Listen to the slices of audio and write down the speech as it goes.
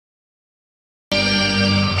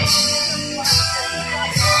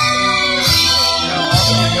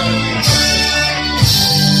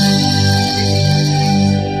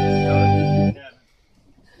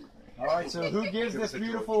who gives this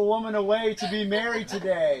beautiful woman away to be married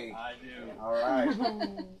today? I do. All right.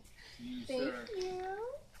 You, Thank sir. you.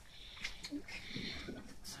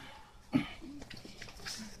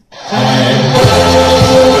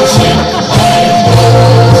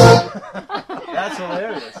 That's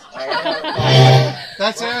hilarious.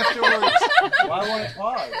 That's afterwards. Why won't it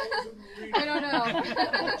pause? I don't know.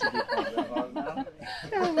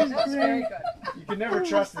 That was very good. You can never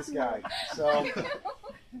trust this guy. So,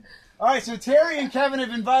 all right. So Terry and Kevin have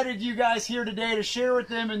invited you guys here today to share with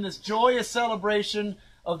them in this joyous celebration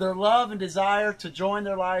of their love and desire to join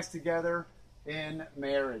their lives together in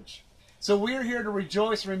marriage. So we're here to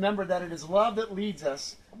rejoice and remember that it is love that leads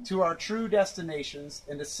us to our true destinations,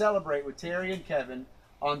 and to celebrate with Terry and Kevin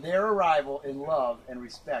on their arrival in love and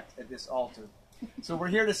respect at this altar. So we're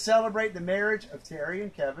here to celebrate the marriage of Terry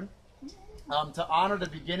and Kevin, to honor the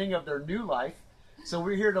beginning of their new life. So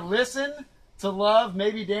we're here to listen, to love,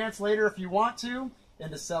 maybe dance later if you want to,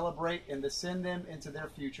 and to celebrate and to send them into their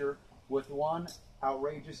future with one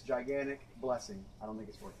outrageous, gigantic blessing. I don't think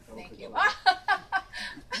it's working. Thank you.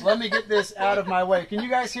 Let me get this out of my way. Can you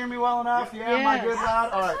guys hear me well enough? Yeah, am I good,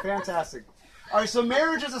 loud? All right, fantastic. All right, so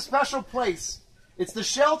marriage is a special place. It's the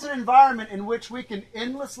sheltered environment in which we can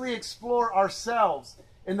endlessly explore ourselves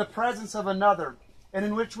in the presence of another, and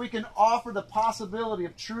in which we can offer the possibility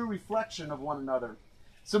of true reflection of one another.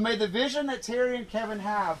 So may the vision that Terry and Kevin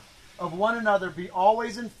have of one another be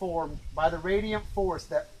always informed by the radiant force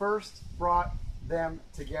that first brought them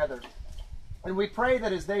together. And we pray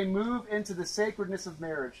that as they move into the sacredness of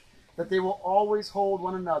marriage, that they will always hold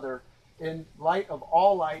one another in light of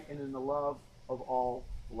all light and in the love of all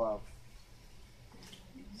love.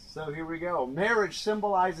 So here we go. Marriage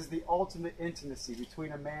symbolizes the ultimate intimacy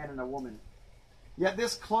between a man and a woman. Yet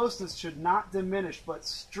this closeness should not diminish, but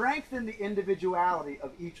strengthen the individuality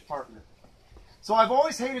of each partner. So I've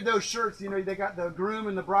always hated those shirts, you know, they got the groom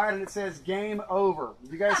and the bride and it says game over.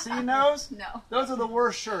 Have you guys seen those? No. Those are the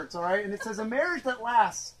worst shirts, all right? And it says a marriage that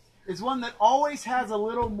lasts is one that always has a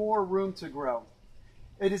little more room to grow.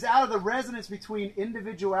 It is out of the resonance between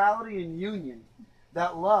individuality and union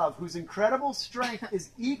that love, whose incredible strength is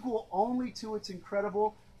equal only to its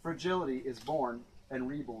incredible fragility, is born and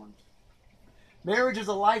reborn. Marriage is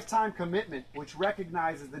a lifetime commitment which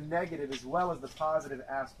recognizes the negative as well as the positive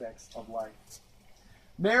aspects of life.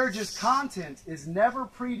 Marriage's content is never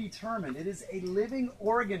predetermined. It is a living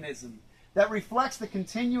organism that reflects the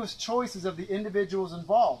continuous choices of the individuals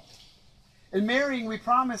involved. In marrying, we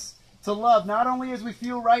promise to love not only as we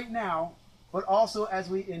feel right now, but also as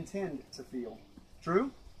we intend to feel.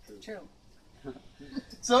 True? True.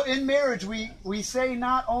 So in marriage, we say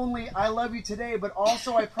not only I love you today, but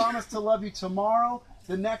also I promise to love you tomorrow,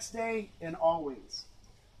 the next day, and always.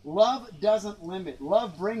 Love doesn't limit.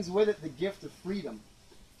 Love brings with it the gift of freedom.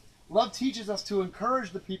 Love teaches us to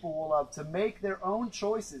encourage the people we love to make their own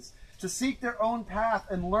choices, to seek their own path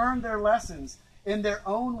and learn their lessons in their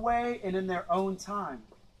own way and in their own time.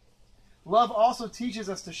 Love also teaches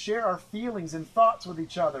us to share our feelings and thoughts with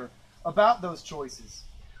each other about those choices.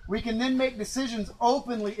 We can then make decisions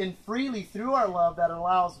openly and freely through our love that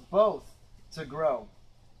allows both to grow.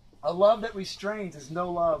 A love that restrains is no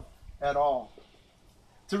love at all.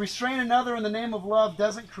 To restrain another in the name of love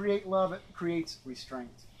doesn't create love, it creates restraint.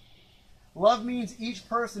 Love means each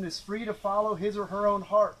person is free to follow his or her own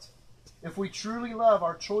heart. If we truly love,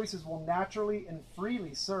 our choices will naturally and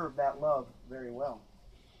freely serve that love very well.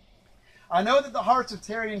 I know that the hearts of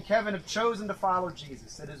Terry and Kevin have chosen to follow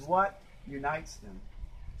Jesus. It is what unites them.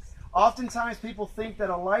 Oftentimes people think that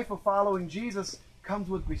a life of following Jesus comes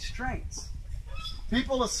with restraints.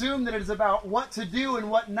 People assume that it is about what to do and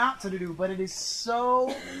what not to do, but it is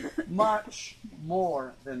so much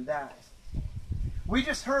more than that. We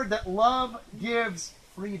just heard that love gives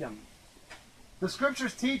freedom. The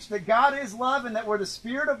scriptures teach that God is love and that where the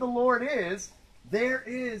Spirit of the Lord is, there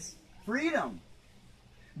is freedom.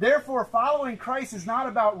 Therefore, following Christ is not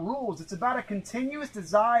about rules. It's about a continuous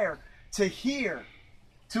desire to hear,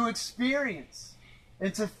 to experience,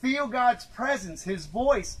 and to feel God's presence, His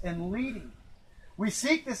voice, and leading. We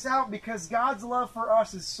seek this out because God's love for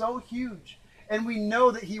us is so huge, and we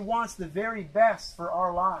know that He wants the very best for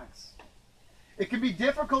our lives. It can be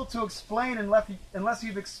difficult to explain unless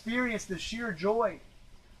you've experienced the sheer joy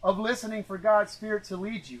of listening for God's Spirit to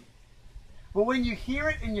lead you. But when you hear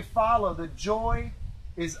it and you follow, the joy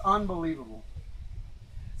is unbelievable.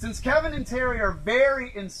 Since Kevin and Terry are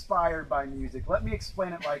very inspired by music, let me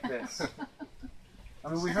explain it like this. I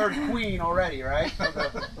mean, we heard Queen already, right?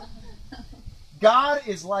 God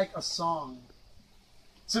is like a song.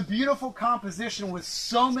 It's a beautiful composition with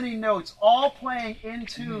so many notes, all playing in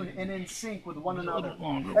tune and in sync with one another.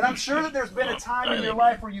 And I'm sure that there's been a time in your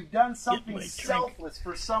life where you've done something selfless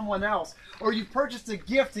for someone else, or you've purchased a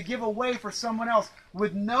gift to give away for someone else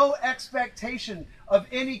with no expectation of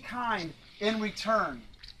any kind in return.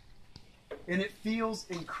 And it feels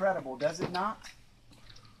incredible, does it not?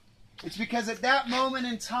 It's because at that moment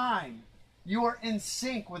in time, you are in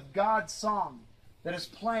sync with God's song that is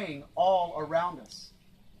playing all around us.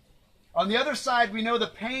 On the other side, we know the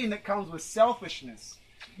pain that comes with selfishness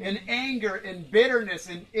and anger and bitterness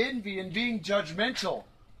and envy and being judgmental.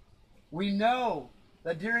 We know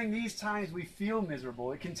that during these times we feel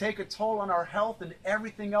miserable. It can take a toll on our health and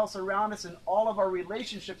everything else around us, and all of our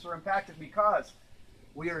relationships are impacted because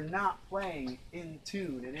we are not playing in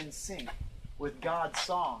tune and in sync with God's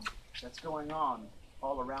song that's going on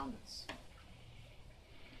all around us.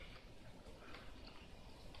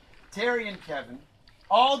 Terri and Kevin,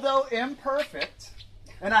 although imperfect,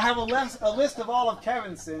 and I have a list of all of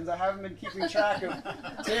Kevin's sins. I haven't been keeping track of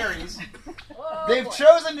Terri's. They've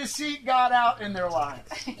chosen to seek God out in their lives.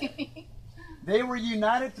 They were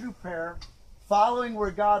united through prayer, following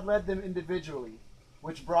where God led them individually,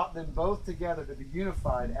 which brought them both together to be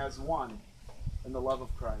unified as one in the love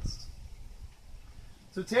of Christ.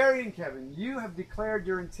 So Terri and Kevin, you have declared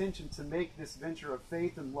your intention to make this venture of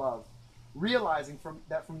faith and love, realizing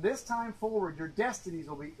that from this time forward, your destinies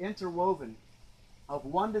will be interwoven of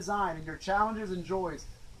one design, and your challenges and joys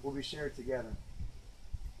will be shared together.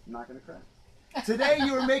 I'm not going to cry. Today,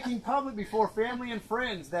 you are making public before family and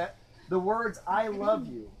friends that the words, "I love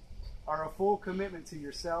you," are a full commitment to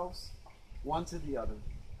yourselves, one to the other.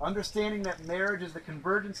 Understanding that marriage is the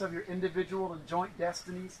convergence of your individual and joint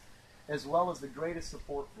destinies, as well as the greatest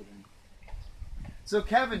support for them. So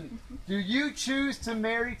Kevin, do you choose to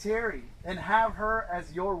marry Terri and have her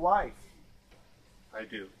as your wife? I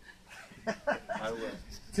do. I will.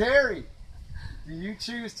 Terri, do you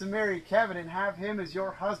choose to marry Kevin and have him as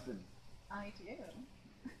your husband? I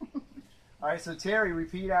do. All right, so Terri,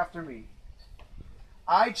 repeat after me.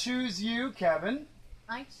 I choose you, Kevin,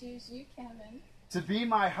 I choose you, Kevin, to be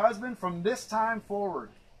my husband from this time forward,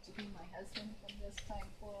 to be my husband from this time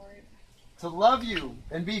forward, to love you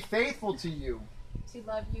and be faithful to you, to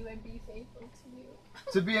love you and be faithful to you,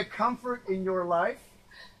 to be a comfort in your life,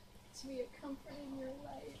 to be a comfort in your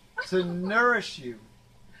life, to nourish you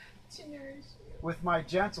to nourish you with my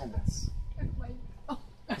gentleness. with my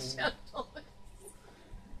gentleness,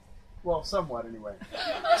 Well, somewhat anyway.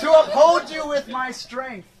 To uphold you with my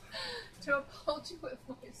strength. to uphold you with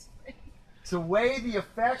my strength, To weigh the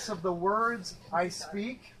effects of the words I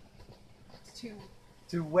speak.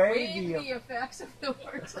 to weigh weigh the effects of the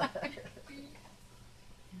words I speak.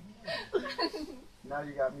 Now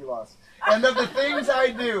you got me lost. And of the things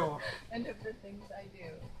I do. And of the things I do.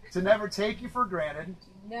 To never take you for granted.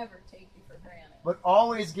 To never take you for granted. But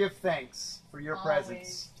always give thanks for your Always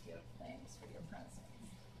presence. give thanks for your presence.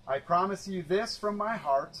 I promise you this from my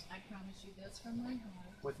heart. I promise you this from my heart.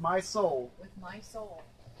 With my soul. With my soul.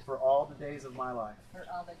 For all the days of my life. For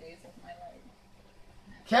all the days of my life.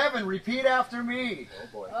 Kevin, repeat after me. Oh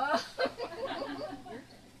boy.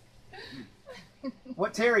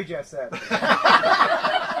 What Terri just said.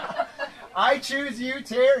 I choose you,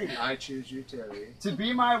 Terri, I choose you, Terri, to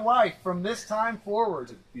be my wife from this time forward.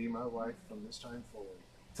 to be my wife from this time forward,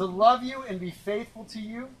 To love you and be faithful to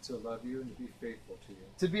you. to love you and to be faithful to you,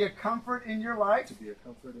 To be a comfort in your life. to be a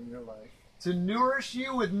comfort in your life, To nourish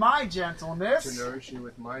you with my gentleness. to nourish you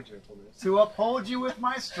with my gentleness, To uphold you with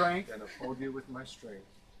my strength. and uphold you with my strength,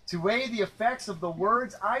 To weigh the effects of the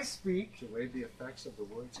words I speak. to weigh the effects of the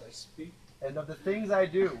words I speak And of the things I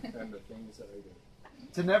do. and the things that I do,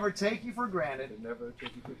 To never take you for granted. to never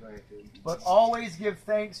take you for granted, But always give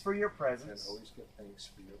thanks for your and presence. always give thanks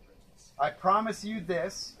for your presence. I promise you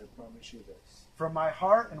this I promise you this, from my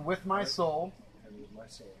heart and with my soul and with my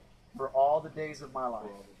soul, for all the days of my for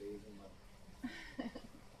life. all the days of my life.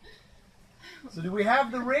 So do we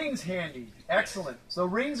have the rings handy? Excellent. So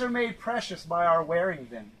rings are made precious by our wearing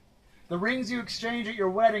them. The rings you exchange at your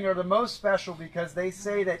wedding are the most special because they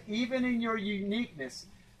say that even in your uniqueness,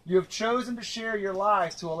 you have chosen to share your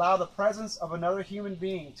lives to allow the presence of another human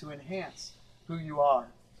being to enhance who you are.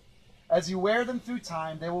 As you wear them through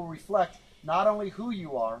time, they will reflect not only who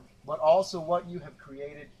you are, but also what you have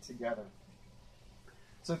created together.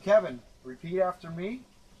 So Kevin, repeat after me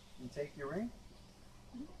and take your ring.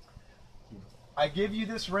 I give you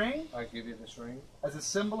this ring I give you this ring as a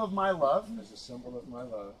symbol of my love as a symbol of my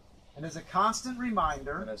love, and as a constant and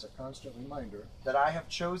reminder as a constant reminder that I have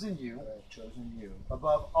chosen you that I have chosen you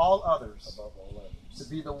above all others above all others, to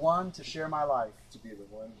be the one to share my life. to be the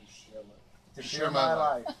one who share to share my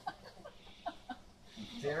life.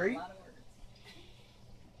 Terri, A lot of words.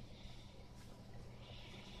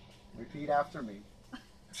 repeat after me.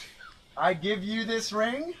 I give you this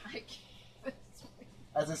ring I give this ring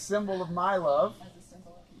as a symbol of my love as a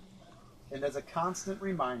symbol of my love and as a constant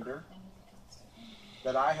reminder and as a constant reminder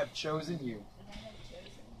that I have chosen you that I have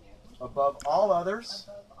chosen you above all others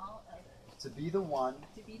above all others to be the one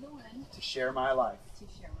to be the one to share my life. to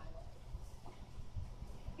share my life.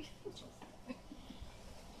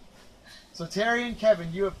 So Terri and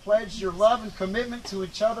Kevin, you have pledged your love and commitment to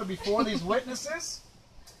each other before these witnesses.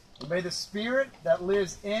 And may the spirit that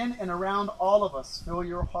lives in and around all of us fill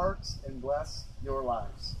your hearts and bless your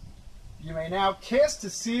lives. You may now kiss to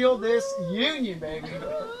seal this union, baby.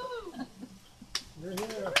 You're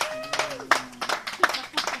here.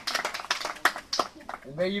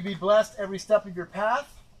 And may you be blessed every step of your path.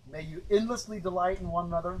 May you endlessly delight in one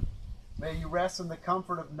another. May you rest in the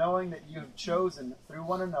comfort of knowing that you have chosen through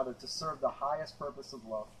one another to serve the highest purpose of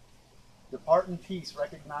love. Depart in peace,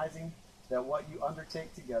 recognizing that what you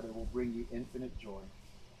undertake together will bring you infinite joy.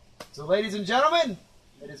 So, ladies and gentlemen,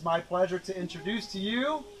 it is my pleasure to introduce to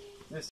you